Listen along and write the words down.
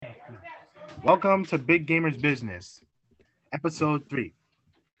Welcome to Big Gamers Business, episode 3.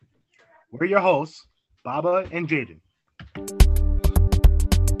 We're your hosts, Baba and Jaden.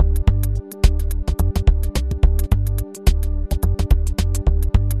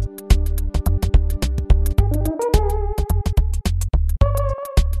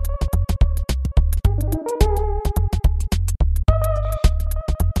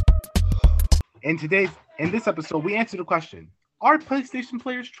 In today's in this episode, we answer the question: Are PlayStation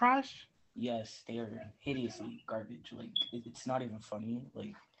players trash? Yes, they're hideously garbage. Like it's not even funny.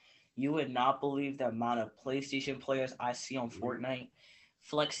 Like you would not believe the amount of PlayStation players I see on Fortnite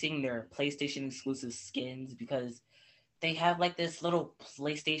flexing their PlayStation exclusive skins because they have like this little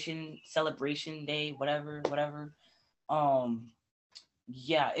PlayStation celebration day, whatever. Um,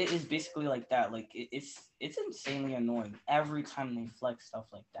 yeah, it is basically like that. Like it's insanely annoying every time they flex stuff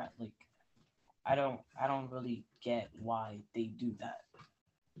like that. Like I don't really get why they do that.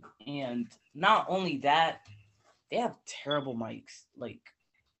 And not only that, they have terrible mics. Like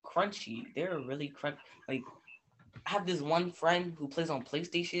crunchy. They're really crunch. Like I have this one friend who plays on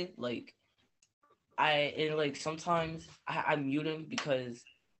PlayStation. Like I and like sometimes I mute him because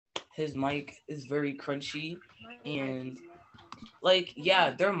his mic is very crunchy and like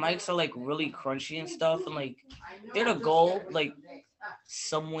yeah, their mics are like really crunchy and stuff and like they're to go like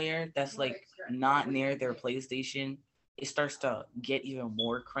somewhere that's like not near their PlayStation. It starts to get even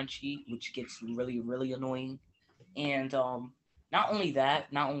more crunchy, which gets really annoying. And not only that,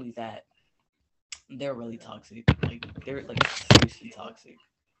 they're really toxic. Like they're like seriously toxic.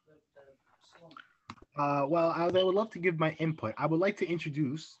 I would love to give my input. I would like to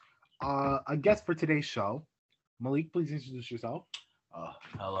introduce a guest for today's show. Malik, please introduce yourself.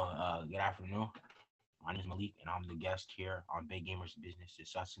 Hello, good afternoon. My name is Malik, and I'm the guest here on Big Gamers Business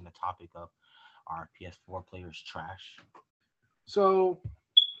discussing the topic of our PS4 players trash. So,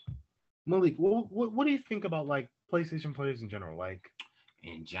 Malik, what do you think about like PlayStation players in general? Like,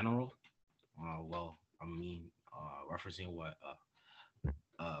 In general, referencing what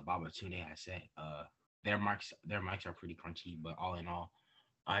Baba Tune has said, their mics are pretty crunchy, but all in all,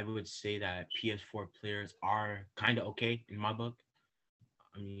 I would say that PS4 players are kind of okay in my book.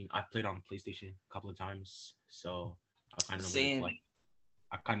 I mean, I've played on PlayStation a couple of times, so I kind of know what it's like. Same.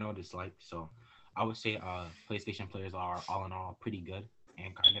 I kind of know what it's like. So I would say PlayStation players are all in all pretty good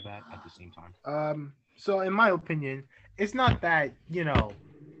and kind of bad at the same time. so in my opinion, it's not that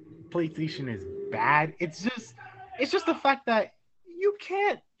PlayStation is bad. It's just the fact that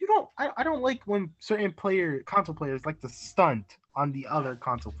I don't like when certain console players like to stunt on the other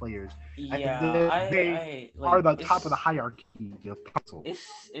console players. Yeah, They I are like the top of the hierarchy of consoles.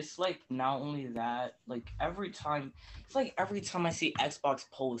 it's like not only that, like every time I see Xbox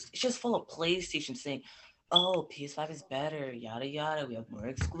post, it's just full of PlayStation saying, "Oh, PS5 is better, yada yada. We have more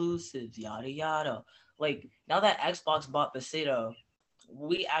exclusives, yada yada." Like now that Xbox bought Bethesda,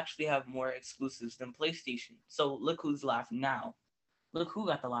 we actually have more exclusives than PlayStation. So look who's laughing now. Look who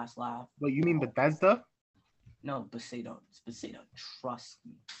got the last laugh. But you mean Bethesda? No, Bethesda. It's Bethesda. Trust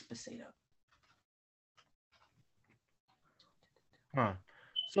me, it's Bethesda. Huh.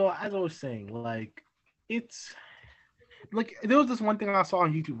 So as I was saying, like it's like there was this one thing I saw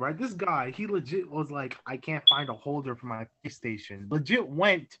on YouTube, right? This guy, he legit was like, I can't find a holder for my PlayStation. Legit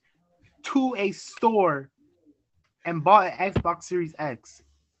went to a store and bought an Xbox Series X,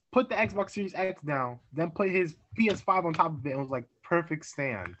 put the Xbox Series X down, then put his PS5 on top of it, and was like perfect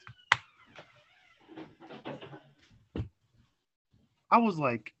stand. I was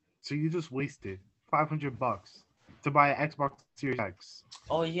like, so you just wasted $500 to buy an Xbox Series X.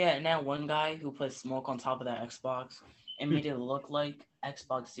 Oh yeah, and that one guy who put smoke on top of that Xbox and made it look like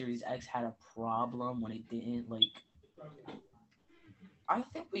Xbox Series X had a problem when it didn't. Like, I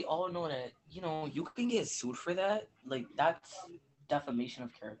think we all know that you can get sued for that. Like, that's defamation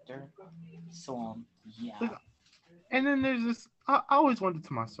of character. So yeah. Like, and then there's this. I always wondered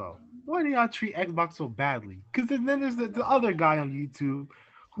to myself, why do y'all treat Xbox so badly? Because then there's the other guy on YouTube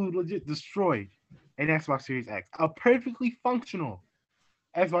who legit destroyed an Xbox Series X, a perfectly functional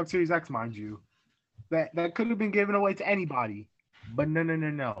Xbox Series X, mind you, that could have been given away to anybody, but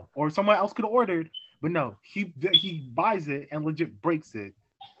no, or someone else could have ordered, but no, he buys it and legit breaks it.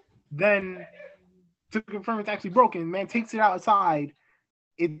 Then to confirm it's actually broken, man takes it outside.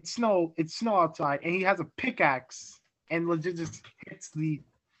 It's snow outside, and he has a pickaxe and legit just hits the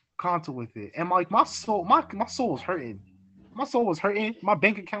console with it. And like my soul was hurting. My soul was hurting. My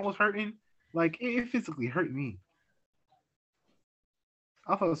bank account was hurting. Like it physically hurt me.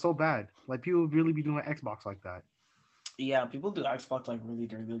 I felt so bad. Like people would really be doing Xbox like that. Yeah, people do Xbox like really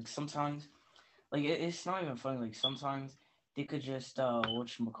dirty. Like sometimes, like it's not even funny. Like sometimes they could just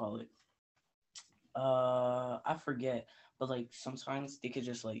what call it? I forget, but like sometimes they could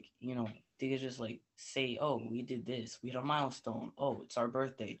just like they could just like say, oh, we did this, we had a milestone, oh, it's our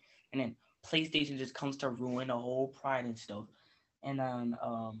birthday, and then PlayStation just comes to ruin the whole pride and stuff, and then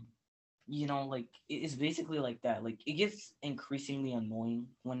like it's basically like that. Like it gets increasingly annoying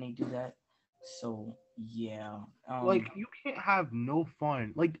when they do that. So yeah, Like you can't have no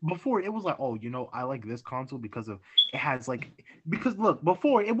fun. Like before, it was like, oh, I like this console because of it has like because look,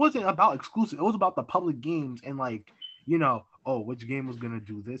 before it wasn't about exclusive. It was about the public games and like oh, which game was gonna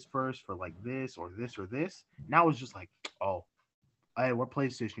do this first for like this or this or this. Now it's just like, oh, hey, we're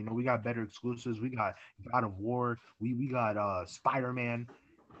PlayStation. We got better exclusives. We got God of War. We got Spider Man.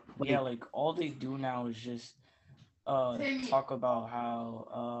 yeah, Like like all they do now is just talk about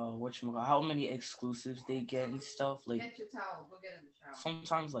how how many exclusives they get and stuff. Like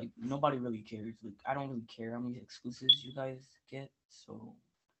sometimes like nobody really cares. Like I don't really care how many exclusives you guys get. So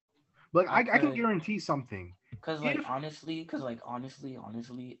like I I can could guarantee something. If honestly,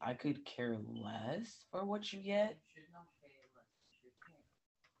 I could care less for what you get.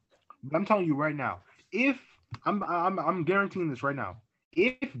 I'm telling you right now, if I'm guaranteeing this right now,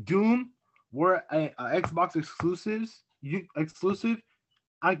 if Doom were a Xbox exclusive,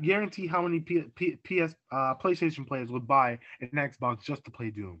 I guarantee how many PS PlayStation players would buy an Xbox just to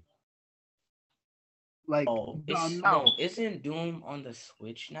play Doom. Like Oh, the it's amount. no, isn't Doom on the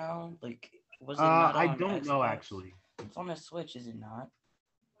Switch now? Like, was it not I on don't know Xbox? actually. It's on the Switch, is it not?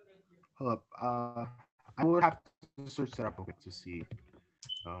 Hold up. I would have to search that up real quick to see.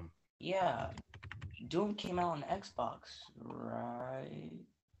 Um, Yeah, Doom came out on Xbox, right?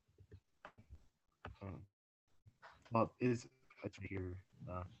 um well, is it's right here.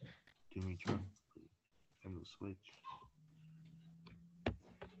 Doom Eternal, Nintendo Switch.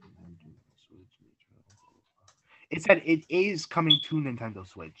 It said it is coming to Nintendo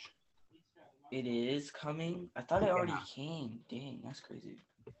Switch. It is coming. I thought it already Yeah. came. Dang, that's crazy.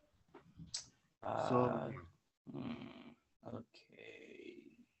 So Uh, okay,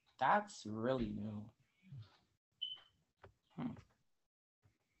 that's really new. Hmm.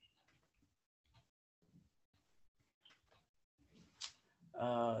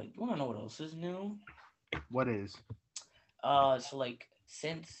 You wanna know what else is new? what is? So like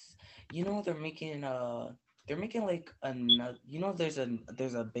since they're making like another there's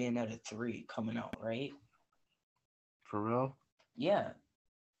a Bayonetta 3 coming out, right? For real? Yeah,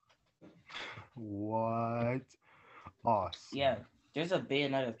 What? Us. yeah. There's a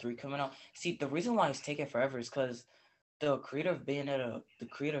Bayonetta 3 coming out. See, the reason why it's taking forever is because the creator of Bayonetta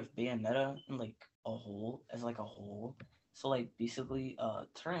and like a whole as like a whole. So like basically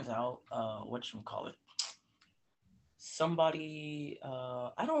turns out whatchamacallit, somebody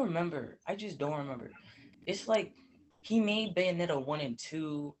I don't remember. I just don't remember. It's like he made Bayonetta 1 and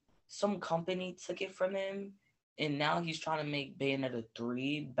 2. Some company took it from him and now he's trying to make Bayonetta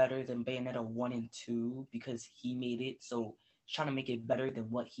 3 better than Bayonetta 1 and 2 because he made it. So he's trying to make it better than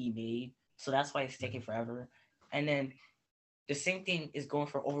what he made. So that's why it's taking forever. And then the same thing is going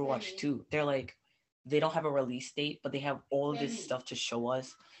for Overwatch 2. They're like they don't have a release date, but they have all of this stuff to show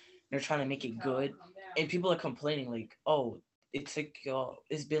us. They're trying to make it good, and people are complaining like, "Oh, it's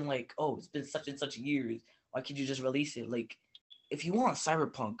been such and such years. Why can't you just release it?" Like, if you want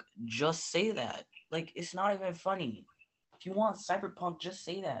Cyberpunk, just say that. Like, it's not even funny. If you want Cyberpunk, just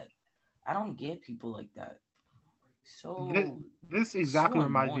say that. I don't get people like that. This, So this so exactly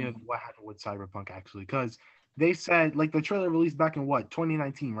reminds me of annoying. what happened with Cyberpunk actually, because they said like the trailer released back in what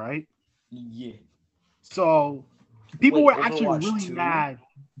 2019, right? Yeah. So people Wait, were actually Overwatch really 2? mad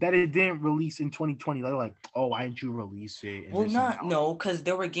that it didn't release in 2020. They're like, oh, why didn't you release it and Well, this and not that? no, because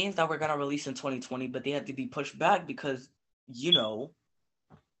there were games that were gonna release in 2020, but they had to be pushed back because you know,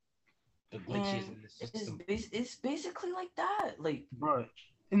 The glitches and in the system. it's basically like that. Like Bro,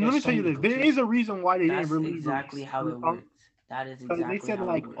 and let There's me so tell you many this: there glitches. is a reason why they didn't that's really exactly release how it Cyberpunk. works. That is Because they exactly said how it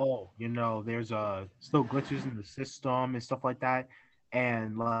like, works. oh, there's still glitches in the system and stuff like that,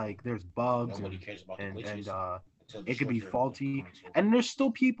 and like there's bugs Nobody cares about the and glitches until the it could be shorter faulty. console. And there's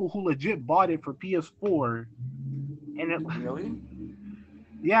still people who legit bought it for PS4, and it, Really?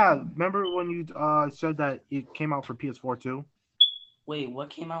 yeah, remember when you said that it came out for PS4 too? Wait, what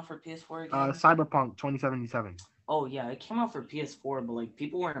came out for PS4 again? Cyberpunk 2077. Oh yeah, it came out for PS4, but like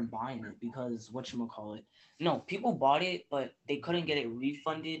people weren't buying it because whatchamacallit. No, people bought it, but they couldn't get it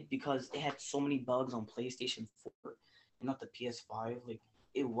refunded because it had so many bugs on PlayStation 4 and not the PS5. Like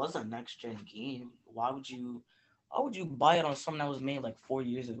it was a next gen game. Why would you buy it on something that was made like 4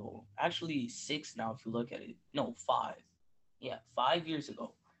 years ago? Actually 6 now if you look at it. No, 5. Yeah, 5 years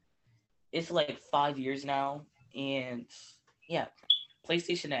ago. It's like 5 years now, and yeah,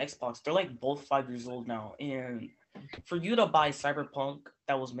 PlayStation and Xbox, they're like both 5 years old now, and for you to buy Cyberpunk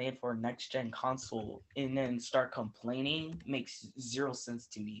that was made for a next gen console and then start complaining makes zero sense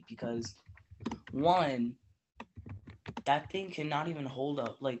to me because one, that thing cannot even hold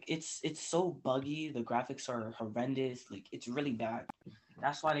up. Like it's so buggy. The graphics are horrendous. Like it's really bad.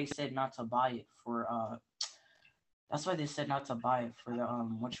 That's why they said not to buy it for That's why they said not to buy it for the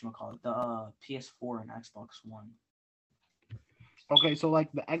whatchamacallit, the PS4 and Xbox One. Okay, so like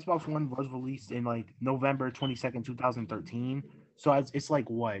the Xbox One was released in like November 22nd, 2013. So it's like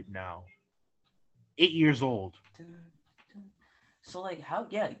what now? 8 years old. So like how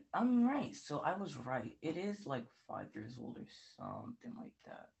yeah, I'm right. So I was right. It is like 5 years old or something like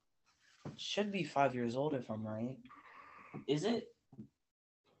that. It should be 5 years old if I'm right. Is it?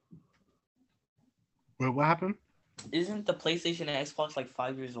 Wait, what happened? Isn't the PlayStation and Xbox like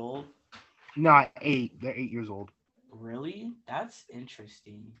 5 years old? Not 8. They're 8 years old. Really? That's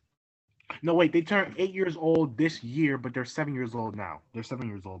interesting. No, wait, they turned 8 years old this year, but they're 7 years old now. They're 7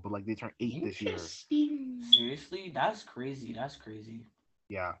 years old, but like they turned 8 this year. Interesting. Seriously? That's crazy. That's crazy.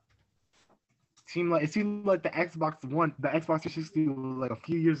 Yeah. It seemed like the Xbox 360 was like a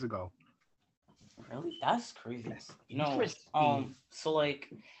few years ago. Really? That's crazy. That's You know, interesting. so like,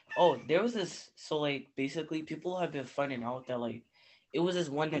 oh, there was this, so like, basically, people have been finding out that like, it was this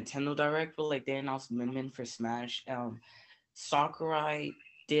one Nintendo Direct where like they announced Min for Smash. Sakurai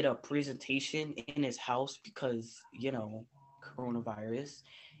did a presentation in his house because coronavirus,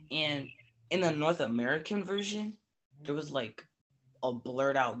 and in the North American version, there was like a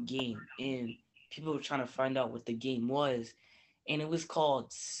blurred out game, and people were trying to find out what the game was, and it was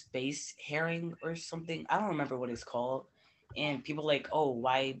called Space Herring or something. I don't remember what it's called. And people like, oh,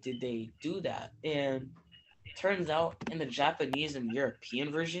 why did they do that? And turns out in the Japanese and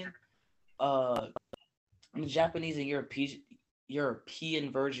European version, uh, in the Japanese and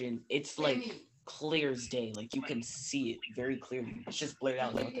European version, it's like clear as day. Like you can see it very clearly. It's just blurred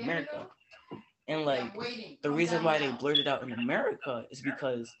out in North America. And like the reason why they blurred it out in America is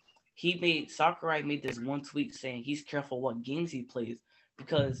because Sakurai made this one tweet saying he's careful what games he plays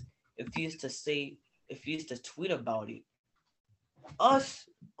because if he used to tweet about it, us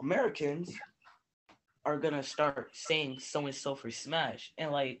Americans are gonna start saying so and so for Smash,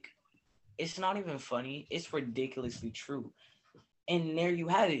 and like it's not even funny. It's ridiculously true. And there you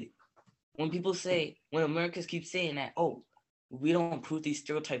have it. When Americans keep saying that, oh, we don't prove these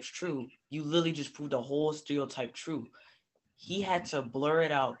stereotypes true, you literally just proved the whole stereotype true. He had to blur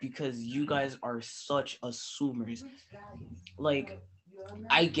it out because you guys are such assumers. Like,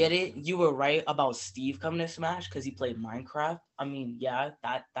 I get it. You were right about Steve coming to Smash because he played Minecraft. I mean, yeah,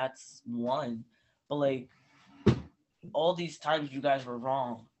 that's one. But like all these times you guys were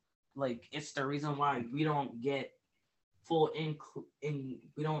wrong. Like it's the reason why we don't get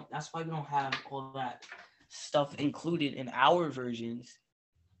we don't that's why we don't have all that stuff included in our versions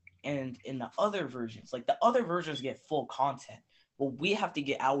and in the other versions. Like the other versions get full content, but we have to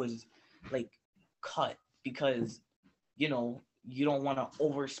get ours like cut because you don't want to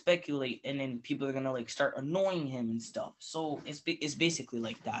over speculate and then people are gonna like start annoying him and stuff. So it's basically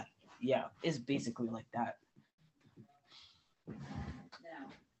like that. Yeah, it's basically like that.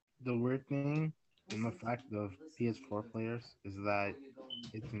 The weird thing in the fact of PS4 players is that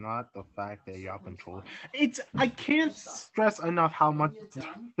it's not the fact that y'all control. I can't stress enough how much it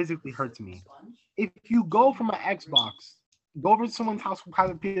physically hurts me. If you go from an Xbox, go over to someone's house who has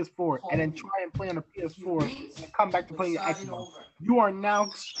a PS4, and then try and play on a PS4, and come back to play your Xbox, you are now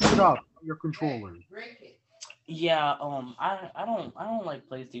screwed up on your controller. Yeah, I don't like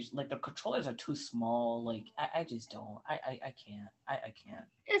PlayStation. Like the controllers are too small. Like I just don't. I can't. I can't.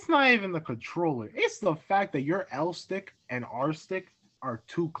 It's not even the controller. It's the fact that your L stick and R stick are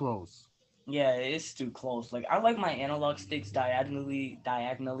too close. Yeah, it's too close. Like I like my analog sticks diagonally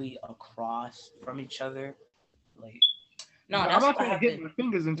across from each other. Like no, I'm that's not what trying to hit happened. my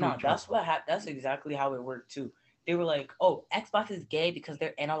fingers into No, each other. that's exactly how it worked too. They were like, "Oh, Xbox is gay because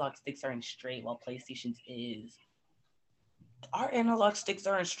their analog sticks aren't straight, while PlayStation's is." Our analog sticks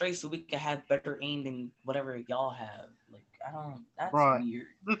aren't straight, so we can have better aim than whatever y'all have. Like, I don't. That's Bro, weird.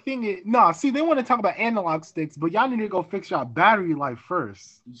 the thing is, no, see, they want to talk about analog sticks, but y'all need to go fix your battery life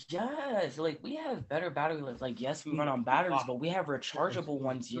first. Yes, like we have better battery life. Like, yes, we run on batteries, but we have rechargeable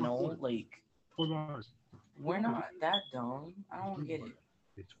ones. Like 4 bars. we're not that dumb. I don't get it.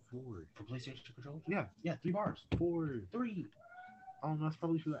 It's 4 For PlayStation controller? Yeah, 3 bars. 4. 3. Oh, that's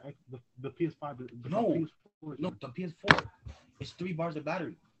probably for the PS5. No. PS4. No, the PS4. It's 3 bars of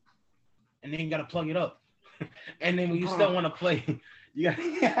battery. And then you gotta plug it up. And then when you still want to play, you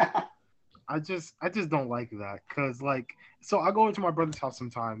got I just don't like that because like so I go into my brother's house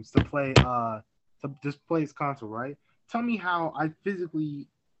sometimes to play to just play his console, right? Tell me how I physically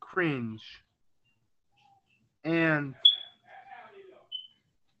cringe and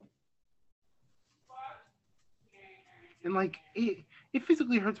like it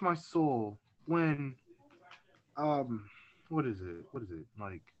physically hurts my soul when um what is it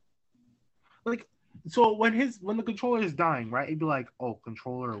like so when the controller is dying, right? It'd be like, oh,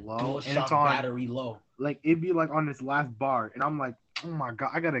 controller low, and it's DualShock on battery low. like it'd be like on this last bar, and I'm like, oh my god,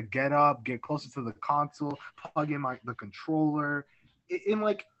 I gotta get up, get closer to the console, plug in the controller, and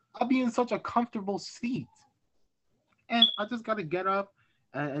like I'll be in such a comfortable seat, and I just gotta get up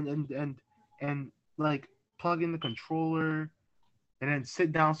and like plug in the controller, and then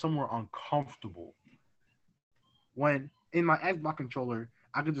sit down somewhere uncomfortable. When in my Xbox controller,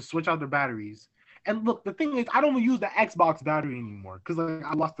 I could just switch out the batteries. And look, the thing is, I don't even use the Xbox battery anymore because like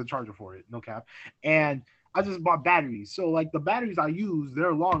I lost the charger for it, no cap. And I just bought batteries. So like the batteries I use,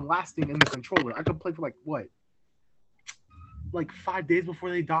 they're long lasting in the controller. I could play for like what, like 5 days before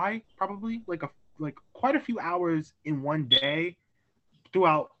they die, probably like quite a few hours in one day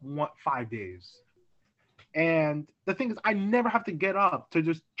throughout 5 days. And the thing is, I never have to get up to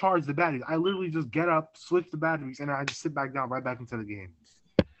just charge the batteries. I literally just get up, switch the batteries, and I just sit back down, right back into the game.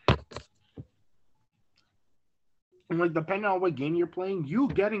 And like, depending on what game you're playing, you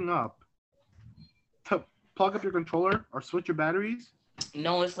getting up to plug up your controller or switch your batteries.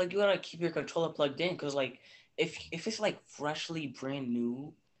 No, it's like you gotta keep your controller plugged in because like if it's like freshly brand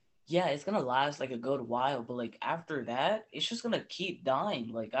new, yeah, it's gonna last like a good while. But like after that, it's just gonna keep dying.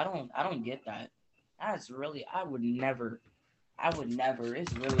 Like I don't get that. That's really I would never.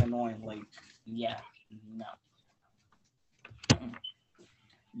 It's really annoying. Like yeah, no, Mm-mm.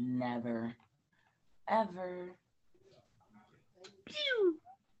 Never, ever.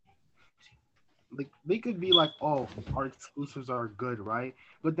 Like they could be like, oh, our exclusives are good, right?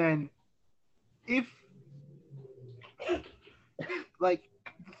 But then if like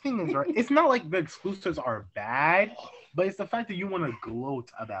the thing is, right, it's not like the exclusives are bad, but it's the fact that you want to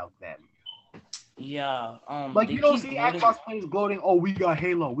gloat about them. Yeah, Like they you don't keep see gloating. Xbox players gloating, oh, we got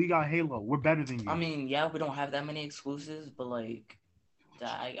Halo, we're better than I you. mean, yeah, we don't have that many exclusives, but like,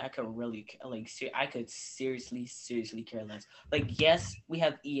 I could really like, I could seriously care less. Like, yes, we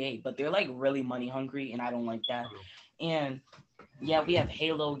have EA, but they're like really money hungry, and I don't like that. And yeah, we have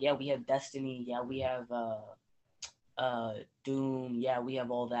Halo, yeah, we have Destiny, yeah, we have Doom, yeah, we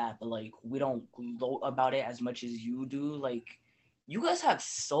have all that, but like, we don't gloat about it as much as you do. Like, you guys have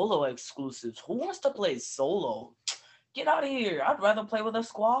solo exclusives. Who wants to play solo? Get out of here! I'd rather play with a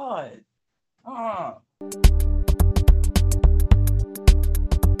squad. Uh.